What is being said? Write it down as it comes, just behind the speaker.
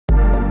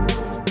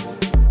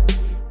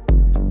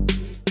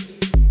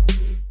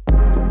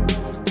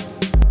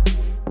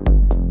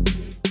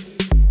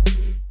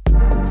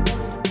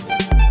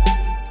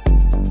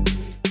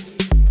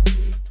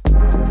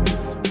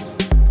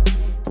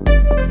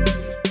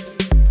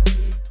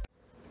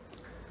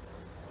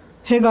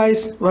Hey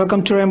guys,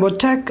 welcome to Rainbow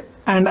Tech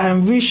and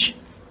I'm Vish.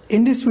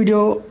 In this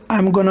video,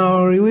 I'm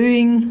gonna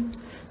reviewing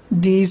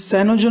the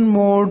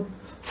Cyanogenmod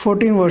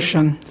 14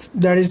 version,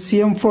 that is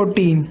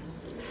CM14,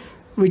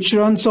 which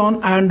runs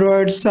on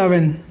Android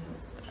 7,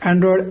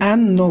 Android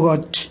and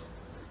Nougat.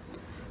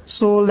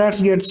 So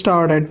let's get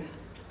started.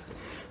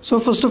 So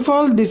first of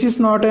all, this is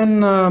not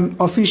an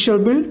official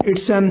build,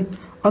 it's an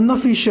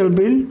unofficial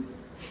build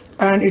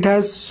and it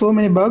has so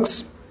many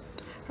bugs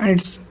and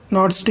it's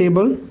not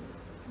stable.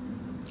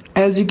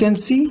 As you can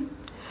see,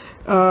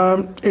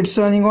 it's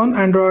running on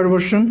Android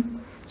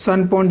version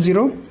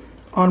 7.0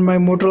 on my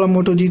Motorola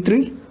Moto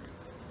G3.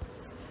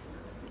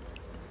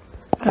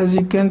 As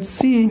you can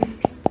see,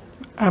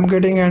 I'm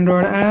getting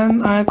Android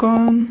N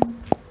icon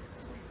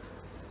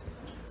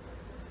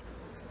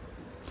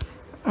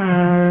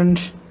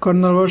and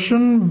kernel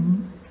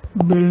version,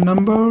 build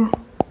number,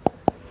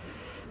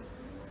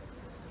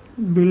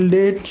 build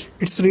date.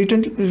 It's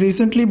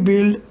recently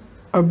build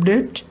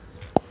update.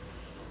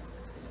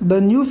 The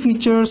new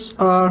features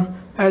are,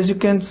 as you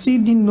can see,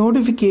 the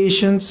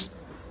notifications.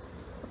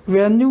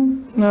 When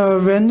you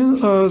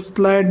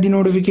slide the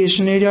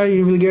notification area,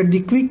 you will get the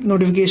quick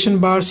notification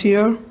bars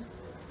here,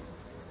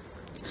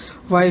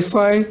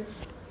 Wi-Fi,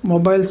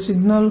 mobile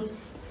signal,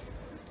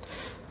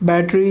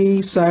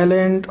 battery,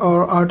 silent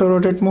or auto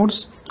rotate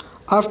modes.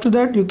 After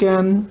that, you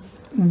can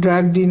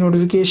drag the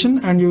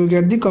notification and you will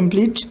get the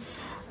complete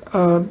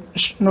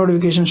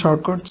notification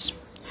shortcuts.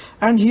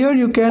 And here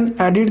you can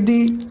edit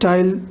the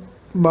tile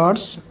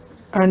bars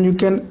and you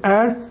can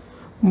add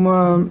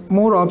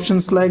more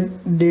options like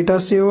data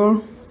saver,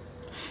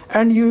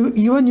 and you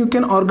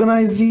can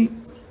organize the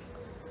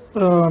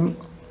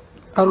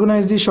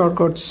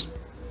shortcuts.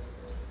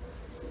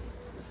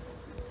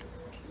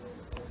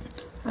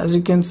 As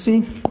you can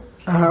see,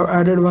 I have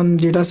added one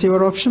data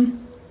saver option,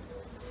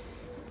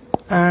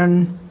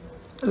 and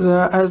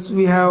as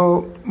we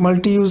have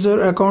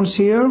multi-user accounts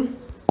here,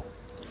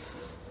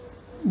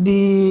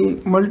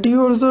 the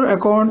multi-user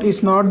account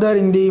is not there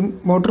in the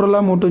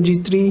Motorola Moto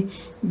G3,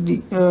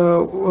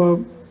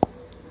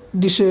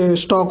 this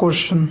stock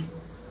version.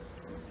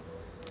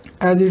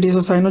 As it is a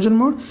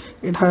Cyanogenmod,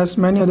 it has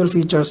many other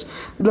features.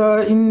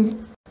 In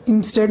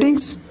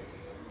settings,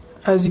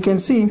 as you can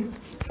see,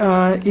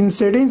 in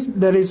settings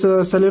there is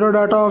a cellular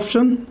data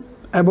option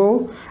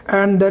above,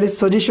 and there is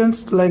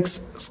suggestions like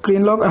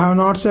screen lock. I have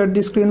not set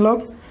the screen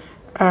lock,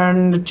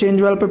 and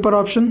change wallpaper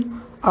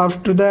option.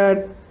 After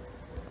that,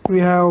 we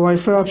have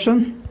Wi-Fi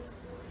option.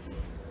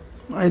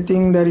 I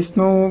think there is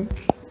no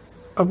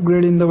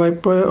upgrade in the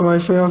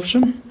Wi-Fi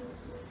option.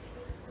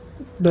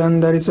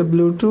 Then there is a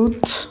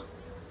Bluetooth,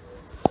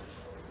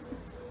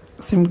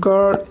 SIM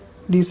card.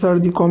 These are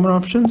the common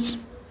options.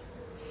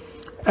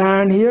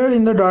 And here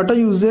in the data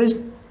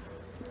usage,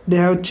 they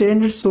have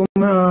changed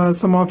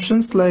some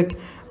options, like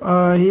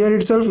here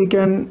itself we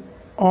can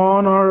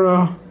on or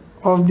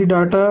off the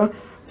data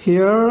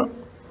here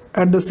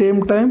at the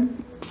same time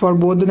for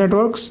both the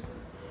networks,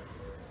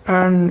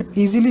 and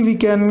easily we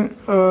can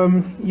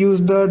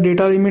use the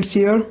data limits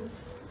here,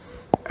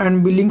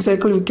 and billing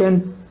cycle we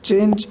can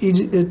change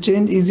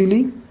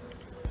easily.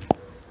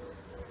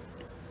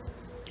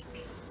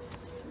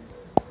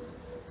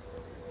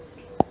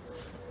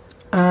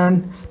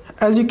 And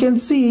as you can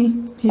see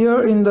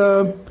here in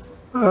the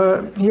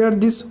here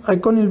this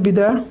icon will be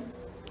there,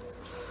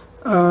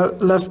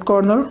 left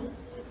corner,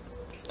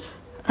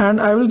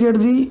 and I will get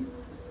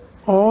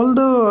all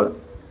the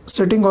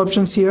setting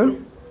options here.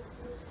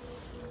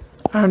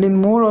 And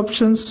in more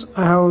options,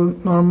 I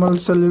have normal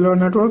cellular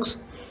networks.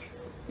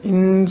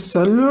 In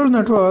cellular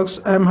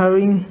networks, I am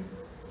having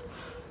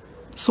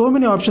so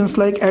many options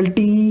like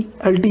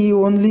LTE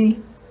only.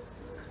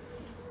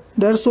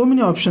 There are so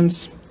many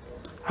options.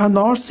 I have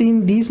not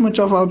seen these much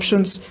of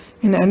options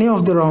in any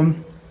of the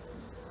ROM.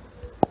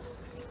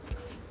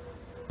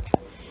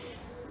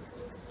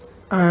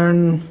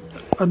 And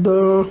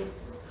other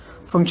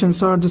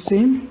functions are the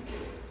same.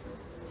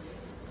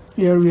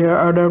 Here we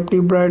have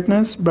adaptive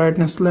brightness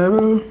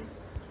level,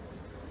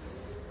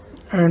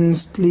 and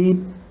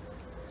sleep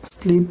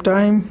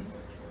time,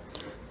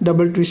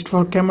 double twist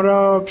for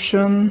camera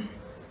option,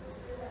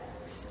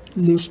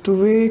 leaves to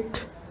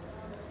wake,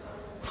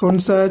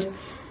 font size.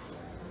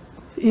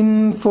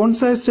 In font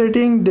size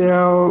setting, they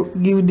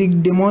give the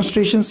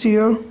demonstrations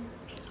here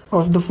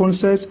of the font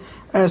size.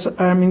 As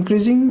I am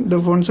increasing,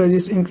 the font size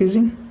is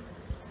increasing,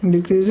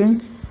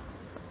 decreasing,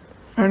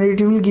 and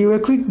it will give a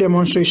quick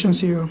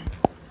demonstrations here.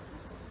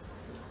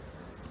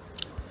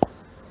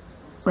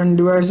 When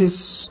device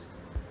is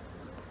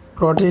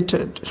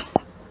rotated,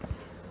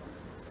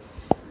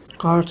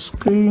 card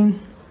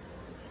screen,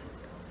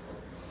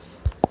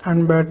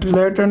 and battery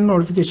light and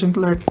notification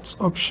lights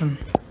option.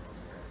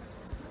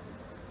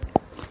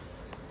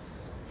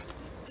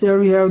 Here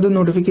we have the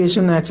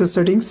notification access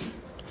settings.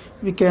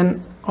 We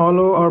can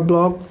allow or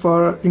block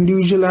for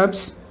individual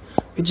apps,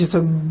 which is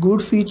a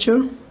good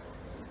feature.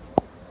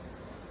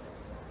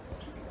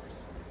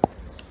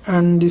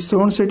 And the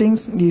sound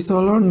settings, these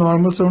all are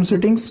normal sound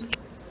settings.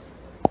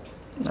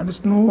 There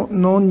is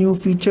no new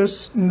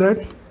features in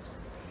that.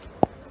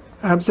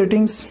 App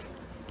settings.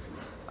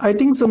 I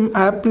think some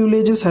app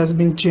privileges has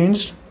been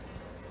changed.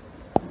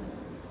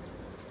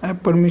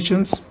 App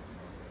permissions.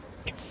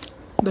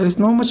 There is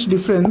no much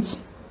difference.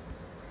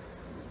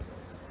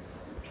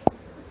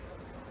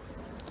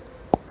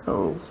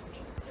 Oh,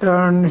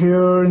 and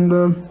here in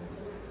the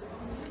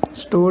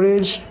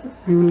storage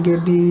we will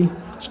get the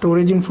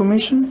storage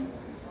information.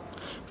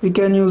 We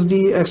can use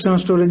the external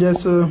storage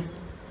as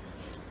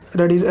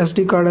that is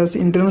SD card as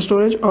internal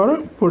storage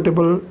or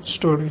portable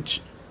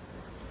storage.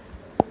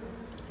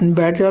 In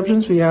battery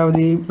options, we have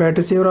the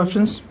battery saver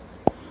options.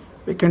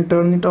 We can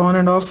turn it on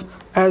and off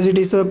as it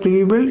is a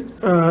preview build.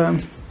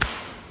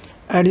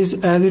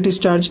 As it is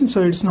charging,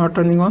 so it's not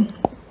turning on.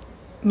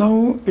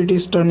 Now it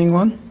is turning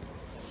on.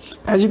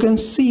 As you can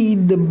see,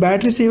 the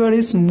battery saver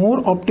is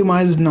more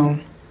optimized now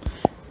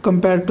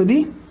compared to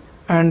the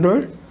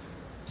Android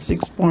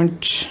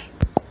 6.1,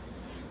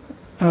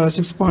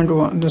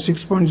 the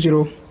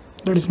 6.0,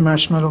 that is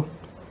Marshmallow.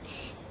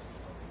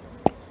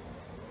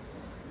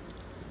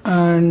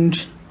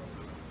 And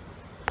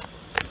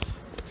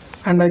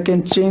I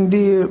can change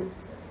the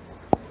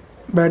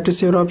battery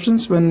saver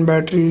options when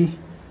battery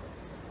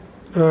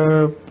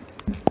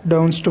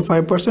downs to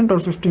 5% or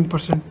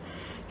 15%.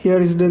 Here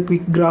is the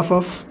quick graph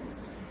of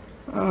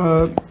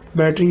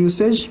battery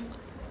usage,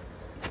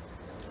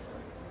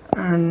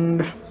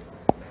 and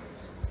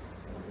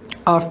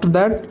after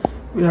that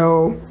we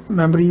have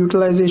memory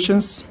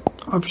utilizations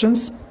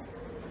options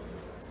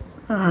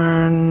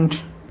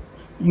and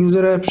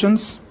user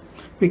options.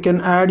 We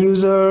can add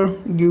user,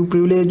 give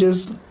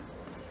privileges.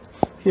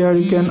 Here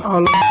you can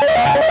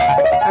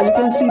as you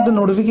can see, the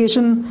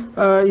notification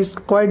is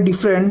quite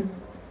different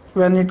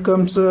when it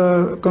comes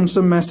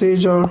a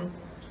message, or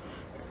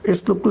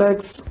it looks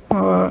like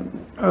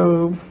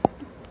a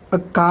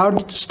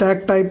card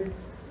stack type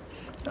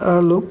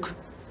look.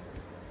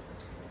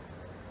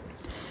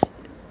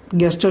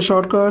 Gesture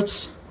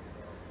shortcuts,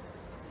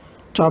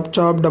 chop,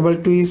 double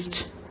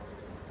twist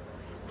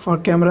for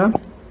camera,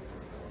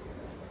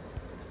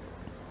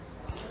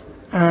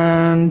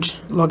 and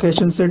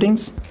location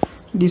settings.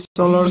 These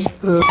all are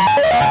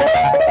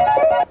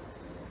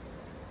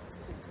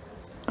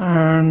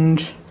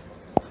and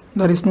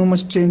there is no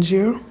much change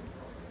here.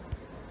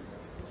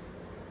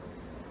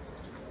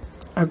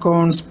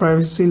 Accounts,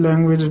 privacy,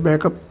 language,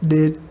 backup,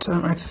 date,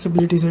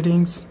 accessibility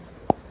settings,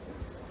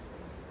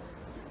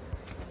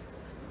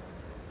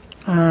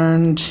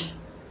 and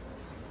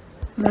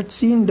let's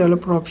see in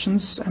developer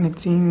options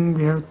anything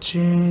we have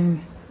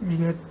changed. We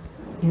get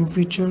new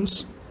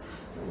features.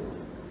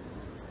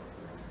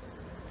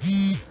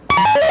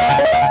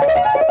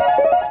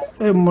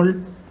 A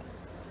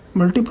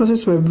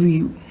multi-process web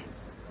view.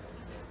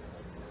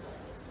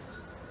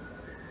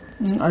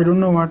 I don't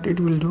know what it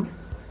will do.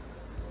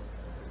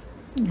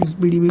 Use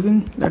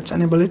debugging. Let's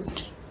enable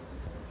it.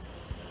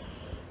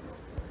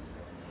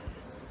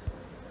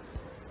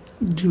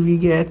 Do we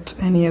get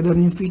any other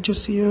new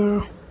features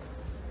here?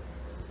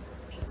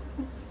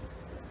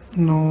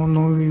 No,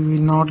 we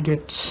will not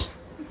get.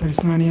 There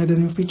is no any other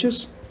new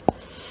features.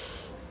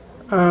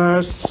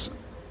 As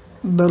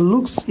the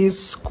looks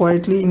is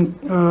quietly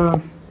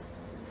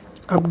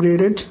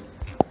upgraded.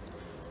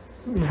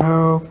 We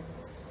have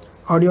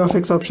audio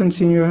effects options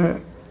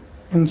here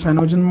in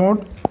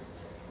Cyanogenmod.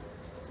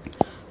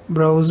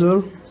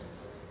 Browser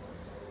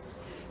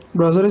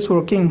is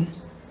working.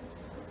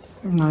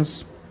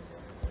 Nice.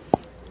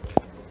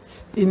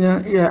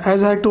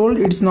 As I told,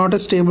 it's not a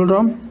stable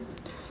ROM.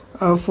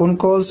 Phone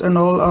calls and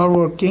all are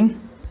working.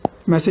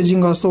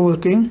 Messaging also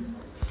working.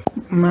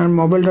 And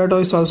mobile data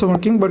is also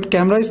working, but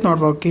camera is not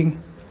working.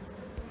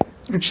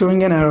 It's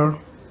showing an error.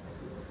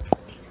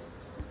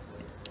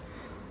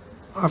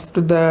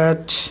 After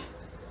that,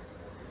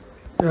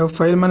 we have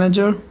file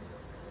manager.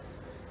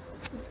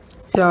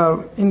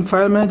 Yeah, in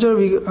file manager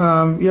we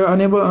are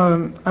unable.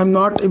 I'm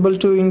not able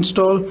to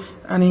install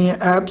any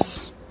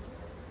apps.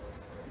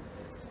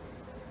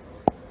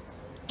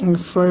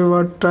 If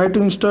I try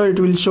to install, it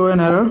will show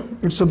an error.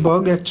 It's a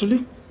bug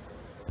actually.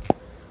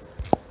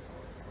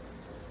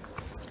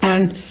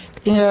 And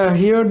here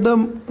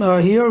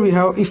we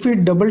have, if we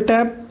double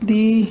tap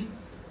the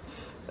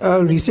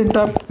recent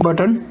app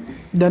button,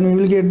 then we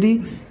will get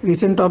the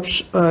recent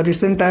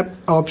app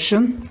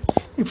option.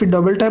 If we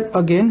double tap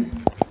again,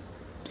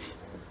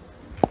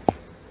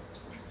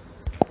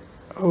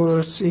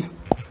 let's see,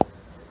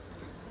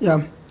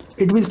 yeah,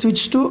 it will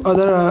switch to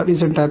other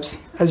recent apps.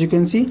 As you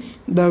can see,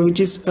 which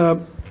is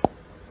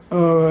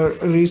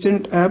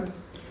recent app.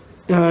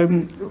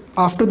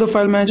 After the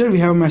file manager we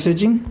have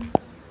messaging.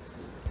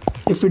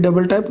 If we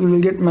double tap, we will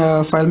get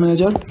file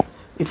manager.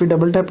 If we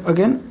double tap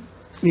again,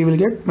 we will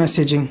get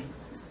messaging.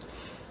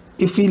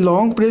 If we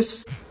long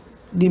press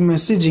the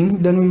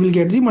messaging, then we will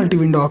get the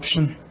multi-window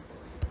option.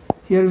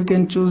 Here we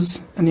can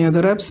choose any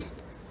other apps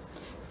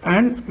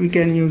and we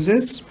can use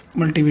this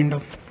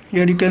multi-window.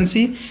 Here you can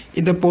see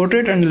in the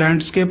portrait and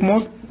landscape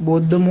mode,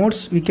 both the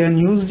modes, we can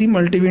use the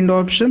multi-window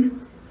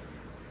option.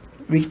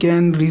 We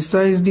can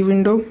resize the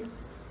window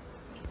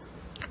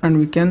and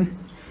we can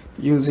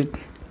use it.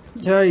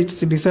 Yeah,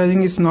 its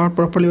resizing is not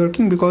properly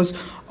working because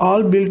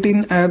all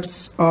built-in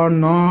apps are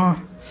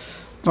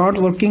not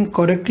working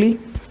correctly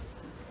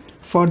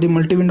for the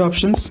multi-window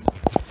options.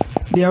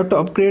 They have to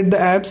upgrade the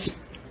apps.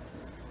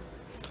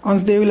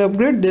 Once they will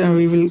upgrade, then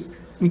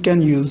we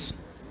can use.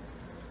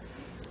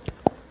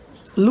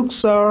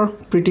 Looks are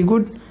pretty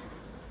good,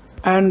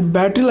 and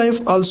battery life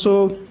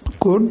also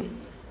good,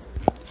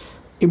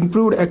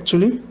 improved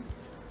actually.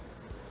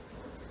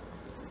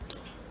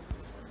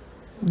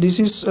 This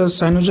is a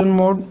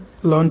Cyanogenmod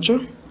launcher,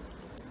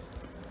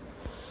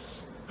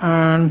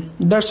 and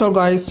that's all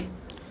guys.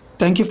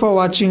 Thank you for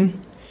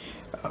watching.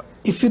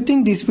 If you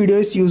think this video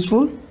is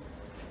useful,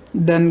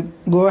 then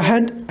go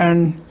ahead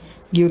and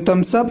give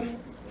thumbs up.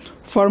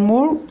 For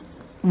more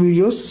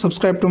videos,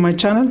 subscribe to my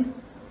channel.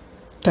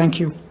 Thank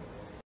you.